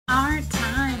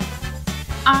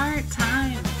Art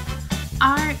time!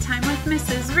 Art time with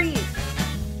Mrs. Reed!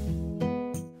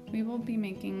 We will be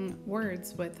making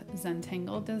words with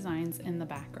Zentangle designs in the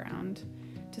background.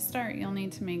 To start, you'll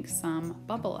need to make some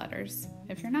bubble letters.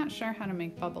 If you're not sure how to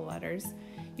make bubble letters,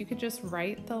 you could just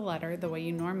write the letter the way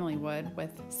you normally would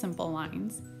with simple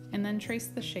lines, and then trace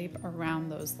the shape around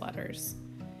those letters.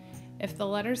 If the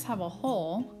letters have a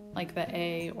hole, like the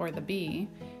A or the B,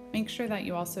 make sure that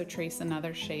you also trace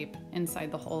another shape inside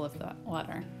the hole of the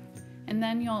letter. And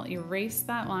then you'll erase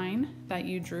that line that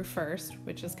you drew first,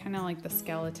 which is kind of like the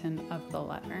skeleton of the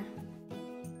letter.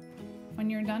 When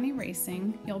you're done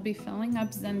erasing, you'll be filling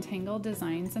up Zentangle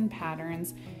designs and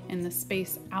patterns in the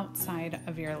space outside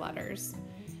of your letters.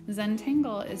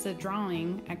 Zentangle is a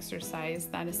drawing exercise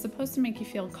that is supposed to make you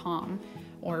feel calm,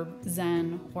 or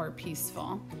zen, or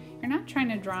peaceful. You're not trying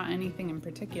to draw anything in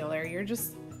particular, you're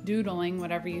just doodling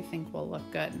whatever you think will look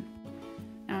good.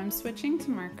 Now I'm switching to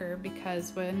marker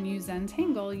because when you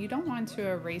Zentangle, you don't want to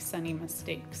erase any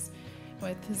mistakes.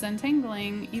 With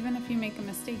Zentangling, even if you make a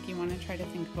mistake, you want to try to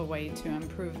think of a way to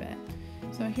improve it.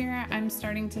 So here I'm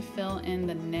starting to fill in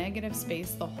the negative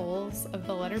space, the holes of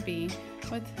the letter B,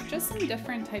 with just some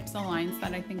different types of lines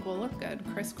that I think will look good.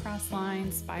 Crisscross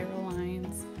lines, spiral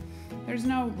lines. There's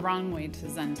no wrong way to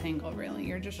Zentangle really,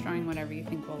 you're just drawing whatever you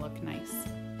think will look nice.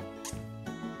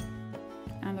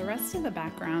 Now the rest of the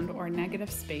background or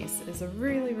negative space is a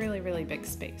really big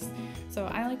space. So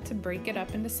I like to break it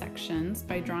up into sections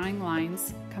by drawing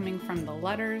lines coming from the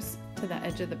letters to the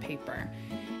edge of the paper.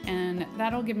 And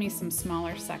that'll give me some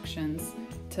smaller sections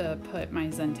to put my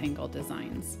Zentangle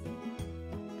designs.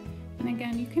 And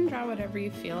again, you can draw whatever you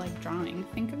feel like drawing.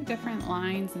 Think of different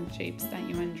lines and shapes that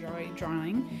you enjoy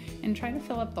drawing and try to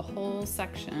fill up the whole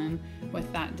section with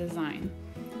that design.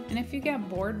 And if you get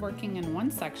bored working in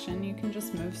one section, you can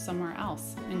just move somewhere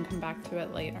else and come back to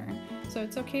it later. So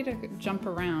it's okay to jump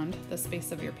around the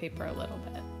space of your paper a little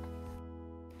bit.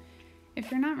 If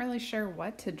you're not really sure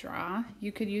what to draw,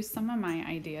 you could use some of my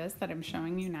ideas that I'm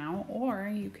showing you now,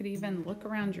 or you could even look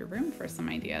around your room for some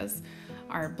ideas.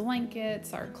 Our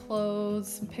blankets, our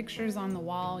clothes, pictures on the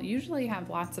wall usually have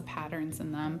lots of patterns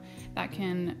in them that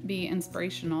can be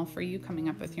inspirational for you coming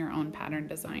up with your own pattern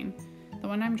design. The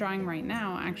one I'm drawing right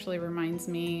now actually reminds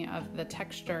me of the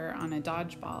texture on a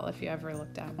dodgeball if you ever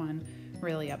looked at one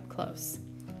really up close.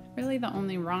 Really the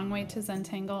only wrong way to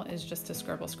Zentangle is just to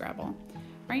scribble scrabble.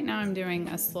 Right now I'm doing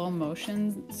a slow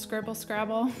motion scribble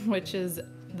scrabble, which is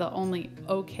the only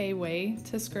okay way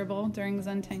to scribble during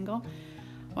Zentangle.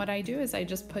 What I do is I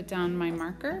just put down my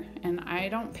marker and I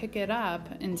don't pick it up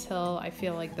until I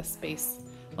feel like the space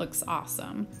looks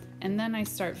awesome. And then I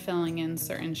start filling in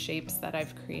certain shapes that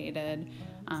I've created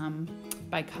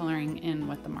by coloring in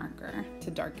with the marker to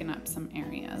darken up some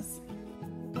areas.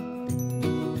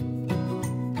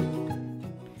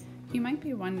 You might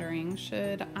be wondering,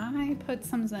 should I put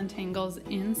some Zentangles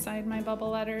inside my bubble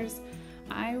letters?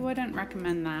 I wouldn't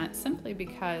recommend that simply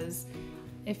because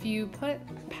if you put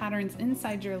patterns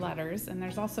inside your letters, and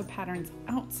there's also patterns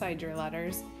outside your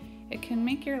letters, it can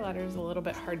make your letters a little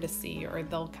bit hard to see, or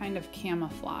they'll kind of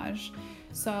camouflage.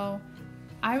 So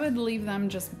I would leave them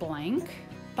just blank,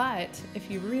 but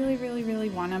if you really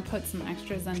want to put some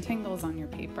extra Zentangles on your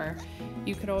paper,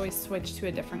 you could always switch to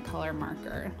a different color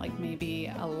marker, like maybe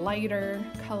a lighter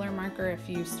color marker if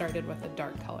you started with a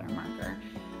dark color marker.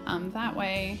 That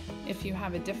way, if you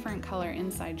have a different color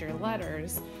inside your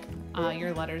letters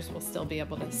will still be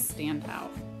able to stand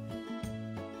out.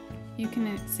 You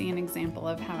can see an example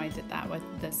of how I did that with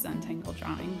this Zentangle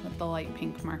drawing with the light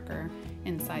pink marker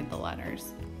inside the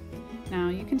letters. Now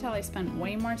you can tell I spent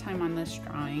way more time on this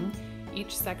drawing.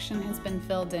 Each section has been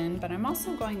filled in, but I'm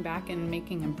also going back and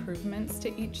making improvements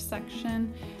to each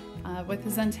section. With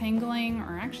Zentangling,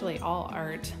 or actually all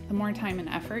art, the more time and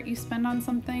effort you spend on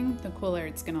something, the cooler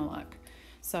it's gonna look.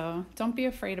 So don't be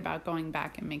afraid about going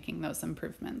back and making those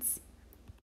improvements.